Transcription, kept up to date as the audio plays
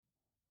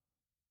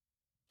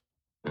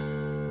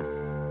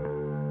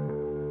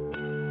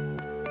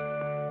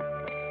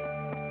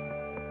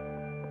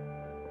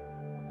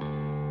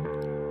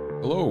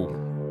Hello,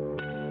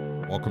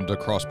 welcome to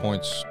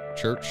Crosspoints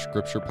Church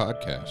Scripture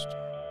Podcast.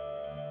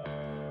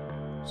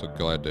 So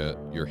glad that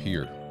you're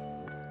here.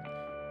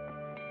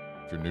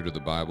 If you're new to the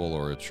Bible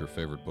or it's your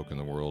favorite book in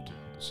the world,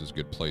 this is a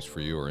good place for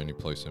you, or any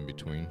place in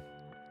between.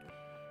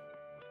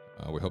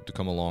 We hope to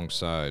come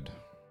alongside,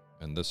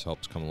 and this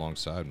helps come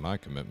alongside my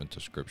commitment to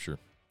Scripture.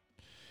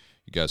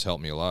 You guys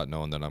help me a lot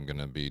knowing that I'm going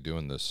to be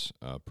doing this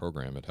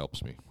program. It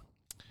helps me.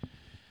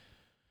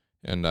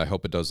 And I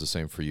hope it does the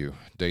same for you.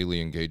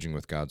 Daily engaging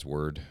with God's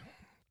Word,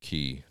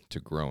 key to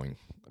growing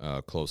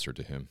closer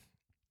to Him.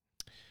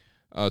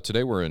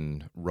 Today we're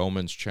in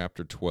Romans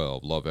chapter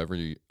 12. Love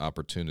every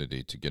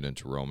opportunity to get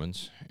into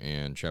Romans,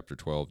 and chapter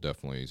 12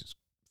 definitely is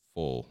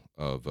full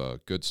of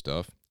good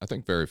stuff. I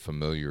think very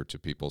familiar to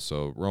people.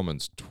 So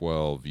Romans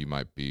 12 you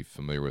might be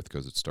familiar with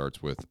because it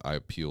starts with, I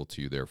appeal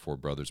to you, therefore,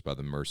 brothers, by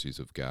the mercies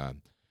of God,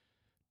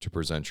 to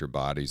present your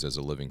bodies as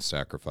a living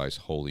sacrifice,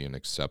 holy and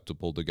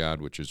acceptable to God,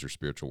 which is your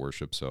spiritual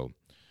worship. So,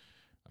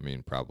 I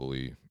mean,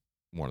 probably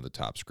one of the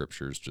top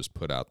scriptures just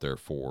put out there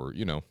for,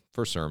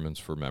 for sermons,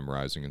 for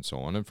memorizing and so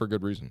on, and for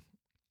good reason.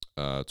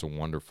 It's a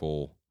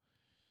wonderful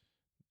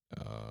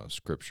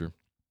scripture.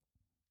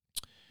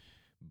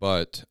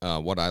 But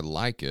what I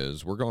like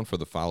is we're going for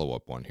the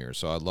follow-up one here.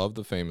 So I love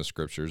the famous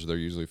scriptures. They're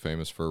usually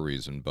famous for a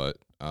reason, but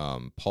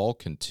Paul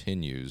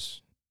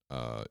continues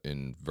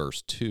in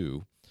verse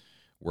 2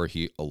 where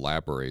he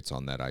elaborates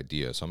on that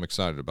idea. So I'm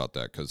excited about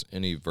that because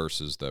any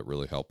verses that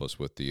really help us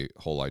with the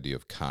whole idea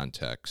of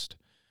context,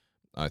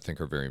 I think,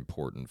 are very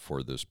important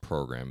for this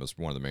program. It's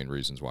one of the main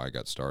reasons why I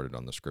got started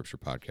on the Scripture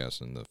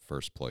Podcast in the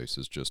first place,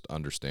 is just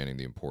understanding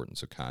the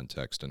importance of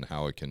context and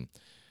how it can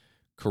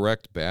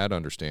correct bad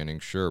understanding,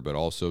 sure, but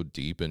also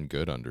deepen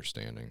good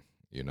understanding.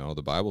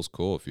 The Bible's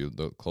cool.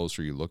 The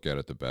closer you look at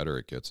it, the better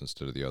it gets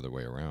instead of the other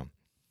way around.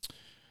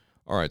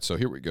 All right, so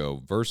here we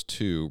go. Verse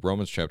 2,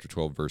 Romans chapter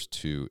 12, verse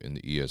 2 in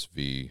the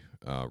ESV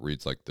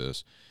reads like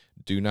this: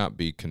 Do not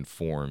be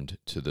conformed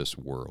to this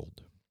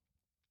world,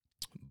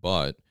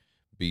 but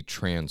be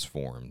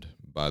transformed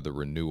by the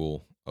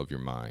renewal of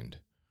your mind,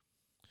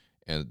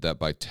 and that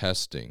by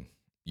testing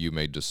you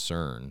may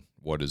discern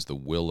what is the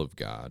will of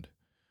God,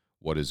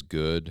 what is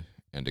good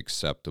and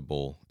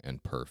acceptable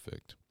and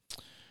perfect.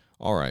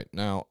 All right,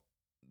 now,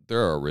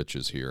 there are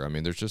riches here. I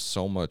mean, there's just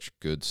so much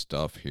good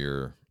stuff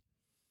here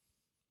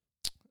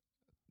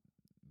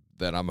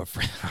that I'm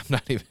afraid I'm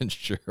not even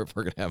sure if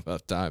we're going to have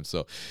enough time.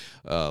 So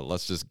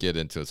let's just get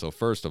into it. So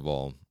first of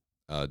all,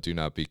 do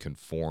not be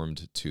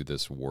conformed to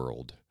this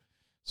world.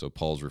 So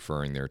Paul's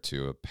referring there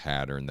to a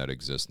pattern that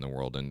exists in the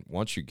world. And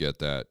once you get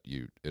that,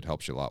 it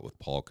helps you a lot with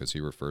Paul because he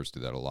refers to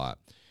that a lot.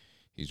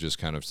 He's just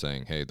kind of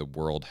saying, hey, the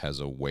world has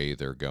a way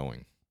they're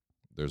going.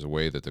 There's a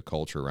way that the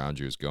culture around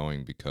you is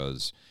going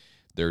because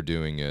they're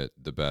doing it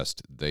the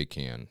best they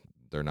can.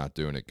 They're not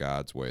doing it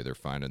God's way. They're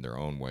finding their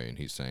own way. And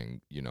he's saying,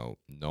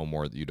 no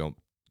more, you don't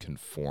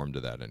conform to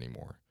that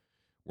anymore.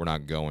 We're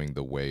not going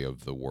the way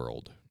of the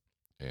world.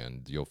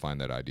 And you'll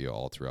find that idea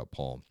all throughout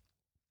Paul.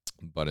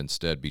 But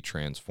instead, be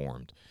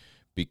transformed.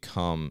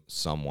 Become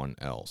someone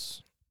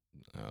else.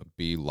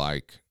 Be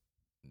like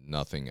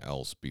nothing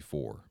else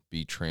before.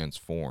 Be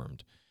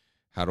transformed.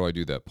 How do I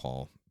do that,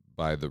 Paul?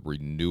 By the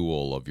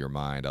renewal of your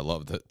mind. I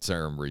love the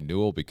term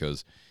renewal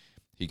because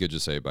he could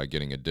just say by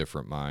getting a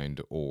different mind,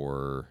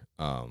 or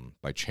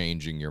by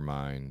changing your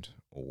mind,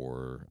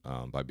 or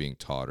by being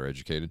taught or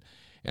educated.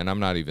 And I'm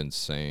not even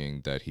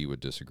saying that he would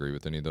disagree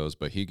with any of those,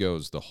 but he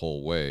goes the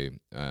whole way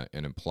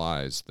and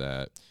implies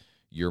that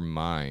your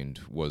mind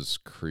was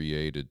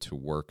created to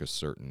work a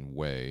certain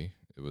way.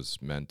 It was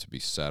meant to be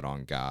set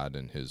on God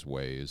and His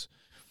ways.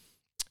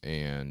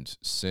 And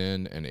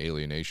sin and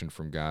alienation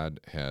from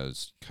God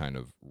has kind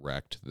of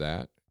wrecked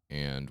that.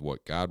 And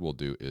what God will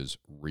do is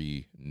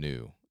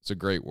renew. It's a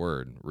great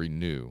word,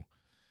 renew.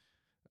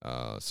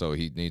 So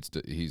he's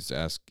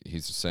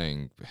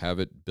saying, have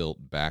it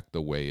built back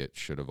the way it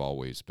should have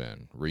always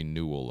been.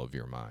 Renewal of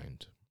your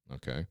mind.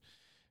 Okay.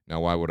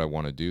 Now, why would I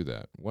want to do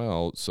that?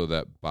 Well, so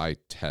that by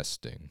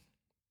testing,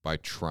 by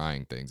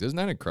trying things. Isn't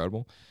that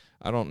incredible?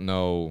 I don't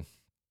know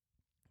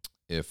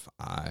if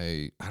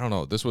I don't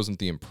know. This wasn't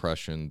the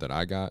impression that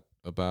I got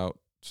about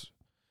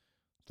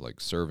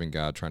like serving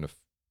God, trying to,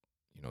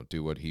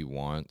 do what He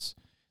wants.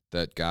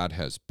 That God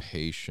has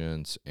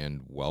patience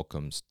and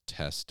welcomes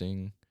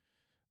testing.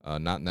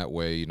 Not in that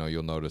way,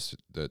 you'll notice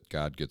that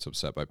God gets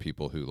upset by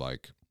people who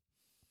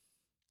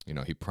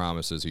He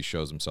promises, He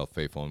shows Himself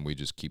faithful, and we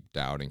just keep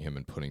doubting Him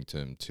and putting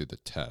Him to the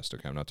test.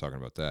 Okay, I'm not talking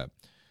about that.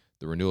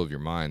 The renewal of your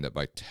mind, that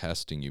by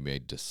testing you may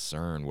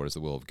discern what is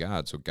the will of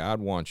God. So God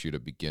wants you to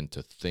begin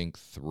to think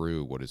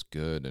through what is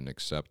good and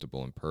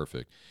acceptable and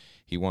perfect.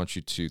 He wants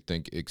you to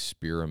think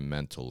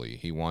experimentally.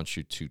 He wants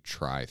you to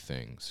try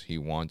things. He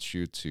wants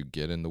you to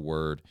get in the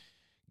Word,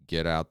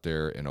 get out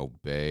there and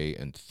obey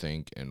and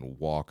think and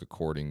walk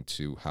according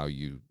to how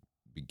you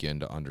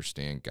begin to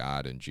understand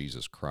God and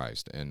Jesus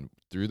Christ. And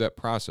through that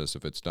process,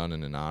 if it's done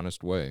in an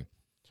honest way,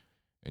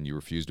 and you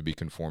refuse to be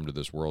conformed to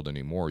this world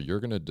anymore,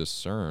 you're going to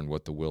discern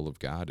what the will of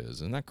God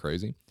is. Isn't that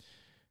crazy?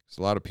 Because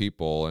a lot of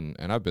people, and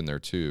I've been there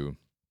too,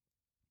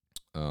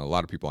 a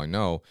lot of people I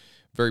know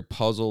very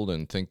puzzled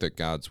and think that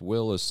God's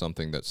will is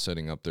something that's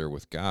sitting up there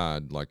with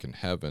God, like in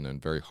heaven,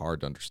 and very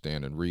hard to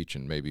understand and reach,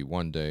 and maybe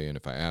one day, and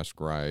if I ask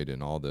right,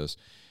 and all this.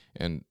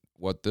 And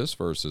what this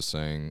verse is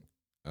saying,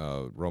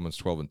 Romans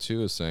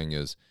 12:2 is saying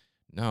is,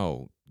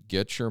 no,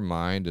 get your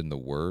mind in the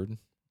Word,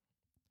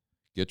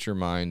 get your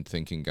mind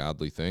thinking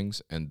godly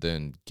things, and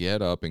then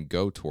get up and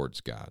go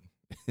towards God.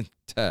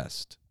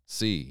 Test,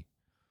 see,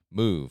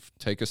 move,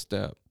 take a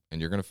step,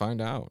 and you're going to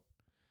find out.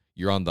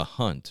 You're on the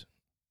hunt.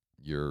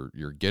 You're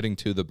getting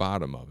to the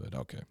bottom of it.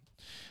 Okay.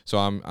 So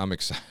I'm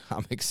excited.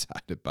 I'm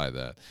excited by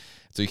that.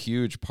 It's a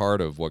huge part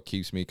of what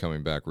keeps me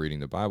coming back reading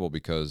the Bible,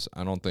 because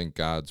I don't think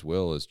God's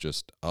will is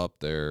just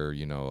up there,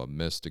 a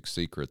mystic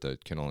secret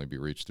that can only be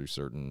reached through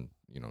certain,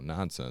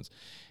 nonsense.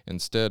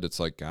 Instead, it's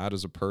like God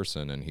is a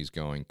person, and he's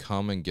going,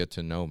 come and get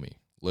to know me,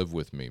 live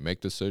with me, make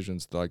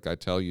decisions like I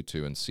tell you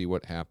to, and see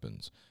what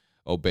happens.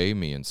 Obey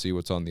me and see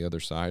what's on the other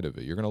side of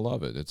it. You're going to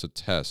love it. It's a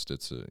test.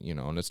 It's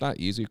and it's not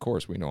easy. Of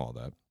course, we know all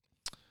that.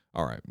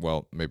 All right.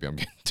 Well, maybe I'm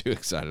getting too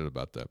excited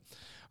about that.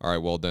 All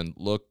right. Well, then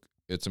look,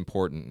 it's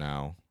important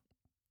now,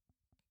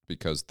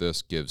 because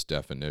this gives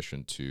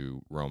definition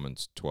to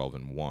Romans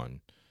 12:1.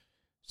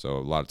 So a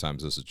lot of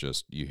times this is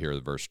just, you hear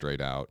the verse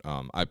straight out.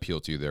 I appeal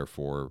to you,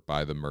 therefore,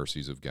 by the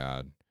mercies of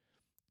God,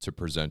 to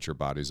present your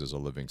bodies as a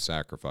living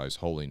sacrifice,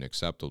 holy and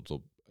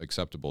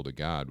acceptable to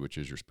God, which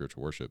is your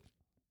spiritual worship.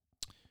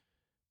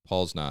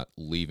 Paul's not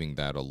leaving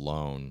that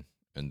alone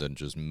and then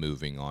just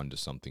moving on to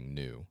something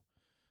new.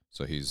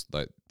 So he's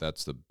like,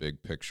 that's the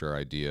big picture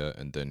idea,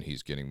 and then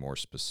he's getting more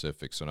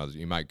specific. So now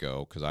you might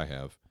go, because I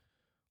have,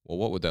 well,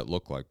 what would that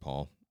look like,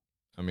 Paul?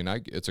 I mean,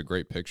 it's a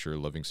great picture,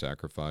 living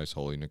sacrifice,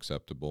 holy and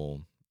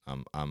acceptable.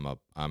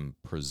 I'm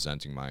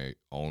presenting my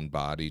own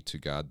body to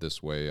God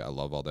this way. I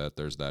love all that.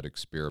 There's that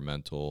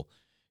experimental,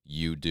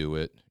 you do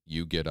it,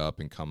 you get up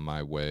and come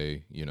my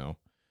way.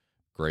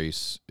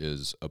 Grace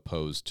is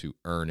opposed to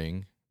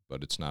earning,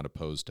 but it's not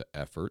opposed to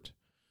effort.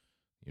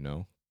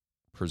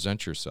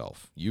 Present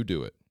yourself. You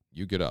do it.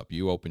 You get up.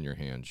 You open your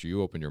hands.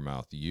 You open your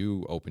mouth.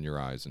 You open your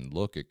eyes and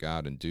look at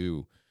God and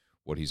do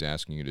what he's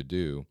asking you to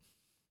do.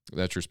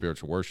 That's your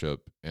spiritual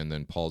worship. And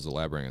then Paul's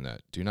elaborating on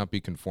that. Do not be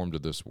conformed to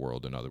this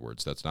world, in other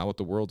words. That's not what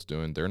the world's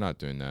doing. They're not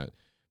doing that.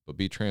 But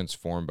be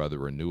transformed by the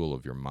renewal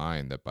of your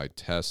mind, that by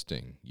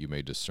testing you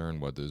may discern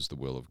what is the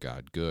will of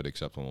God, good,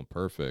 acceptable, and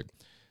perfect.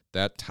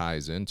 That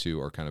ties into,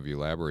 or kind of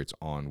elaborates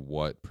on,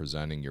 what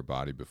presenting your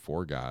body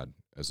before God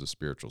as a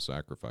spiritual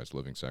sacrifice,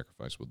 living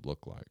sacrifice, would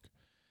look like.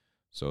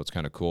 So it's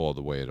kind of cool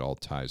the way it all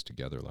ties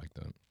together like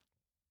that.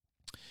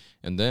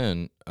 And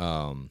then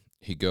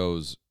he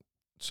goes,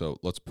 so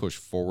let's push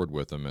forward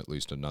with him at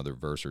least another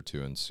verse or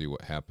two and see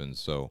what happens.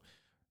 So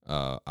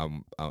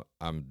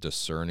I'm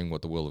discerning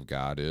what the will of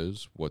God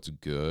is, what's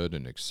good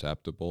and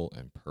acceptable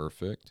and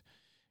perfect.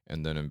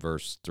 And then in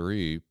verse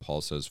 3,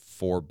 Paul says,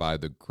 for by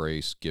the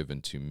grace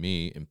given to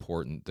me,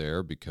 important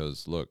there,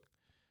 because look,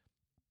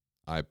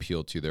 I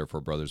appeal to you,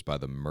 therefore, brothers, by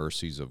the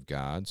mercies of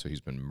God. So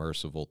he's been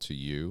merciful to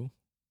you.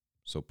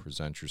 So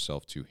present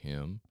yourself to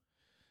him.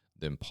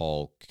 Then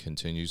Paul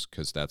continues,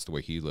 because that's the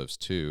way he lives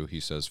too. He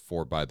says,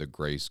 for by the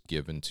grace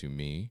given to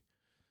me.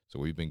 So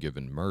we've been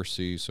given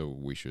mercy, so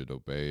we should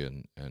obey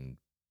and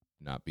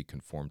not be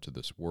conformed to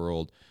this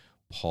world.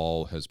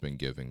 Paul has been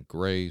given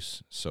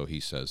grace, so he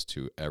says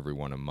to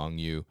everyone among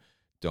you,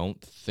 don't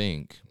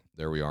think,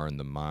 there we are in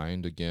the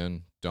mind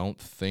again, don't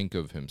think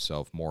of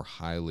himself more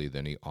highly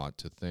than he ought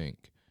to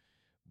think,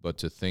 but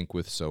to think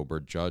with sober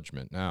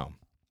judgment. Now,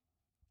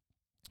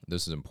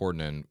 this is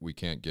important, and we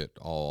can't get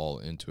all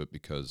into it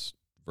because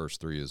verse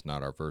 3 is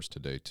not our verse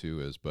today,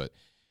 2 is, but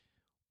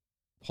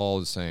Paul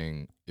is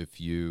saying, if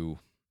you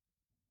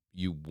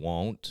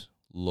won't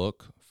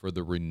look for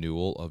the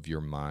renewal of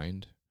your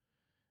mind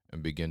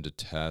and begin to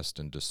test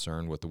and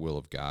discern what the will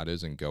of God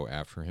is and go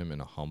after him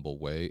in a humble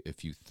way,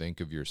 if you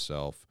think of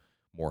yourself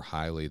more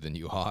highly than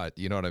you ought,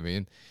 you know what I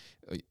mean?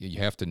 You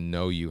have to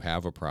know you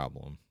have a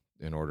problem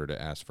in order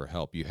to ask for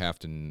help. You have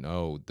to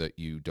know that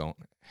you don't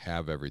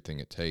have everything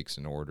it takes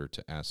in order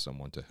to ask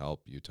someone to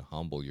help you, to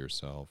humble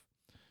yourself.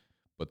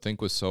 But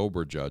think with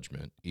sober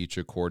judgment, each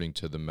according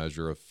to the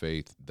measure of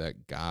faith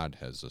that God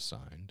has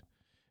assigned.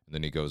 And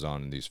then he goes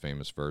on in these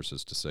famous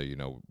verses to say,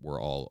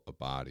 we're all a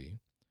body,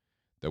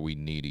 that we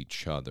need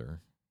each other.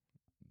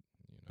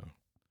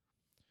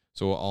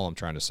 So all I'm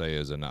trying to say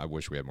is, and I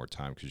wish we had more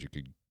time, because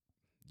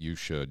you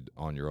should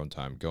on your own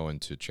time go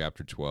into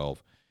chapter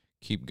 12,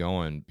 keep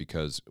going,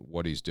 because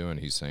what he's doing,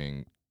 he's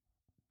saying,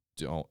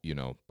 don't,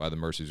 by the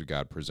mercies of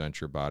God, present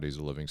your body as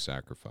a living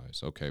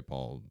sacrifice. Okay,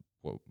 Paul,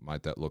 what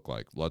might that look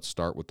like? Let's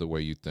start with the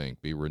way you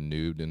think. Be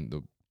renewed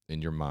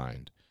in your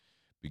mind.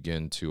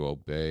 Begin to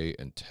obey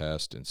and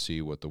test and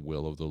see what the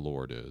will of the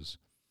Lord is.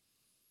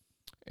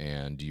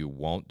 And you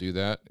won't do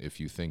that if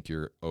you think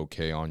you're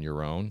okay on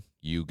your own.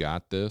 You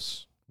got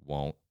this.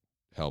 Won't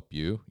help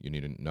you. You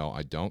need to know,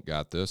 I don't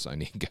got this. I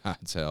need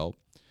God's help.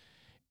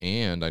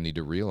 And I need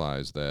to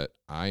realize that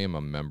I am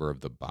a member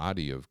of the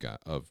body of God,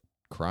 of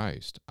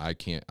Christ.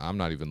 I'm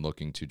not even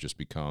looking to just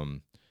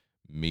become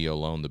me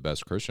alone the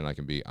best Christian I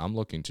can be. I'm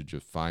looking to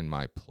just find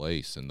my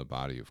place in the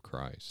body of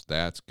Christ.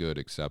 That's good,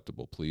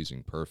 acceptable,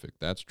 pleasing, perfect.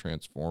 That's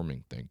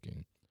transforming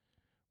thinking.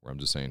 Where I'm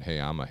just saying,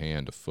 hey, I'm a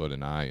hand, a foot,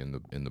 an eye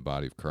in the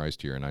body of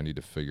Christ here, and I need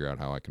to figure out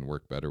how I can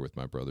work better with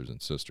my brothers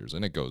and sisters.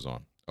 And it goes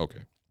on.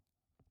 Okay.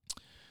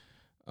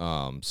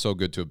 So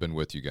good to have been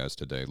with you guys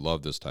today.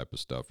 Love this type of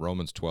stuff.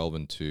 Romans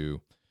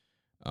 12:2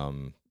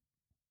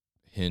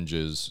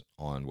 hinges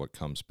on what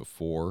comes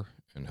before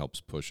and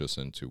helps push us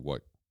into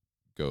what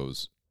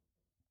goes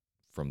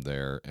from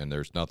there. And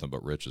there's nothing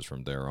but riches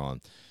from there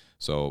on.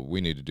 So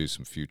we need to do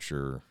some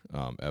future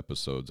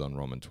episodes on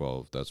Romans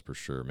 12. That's for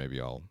sure. Maybe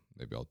I'll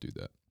do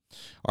that.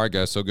 All right,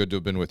 guys. So good to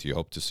have been with you.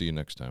 Hope to see you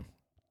next time.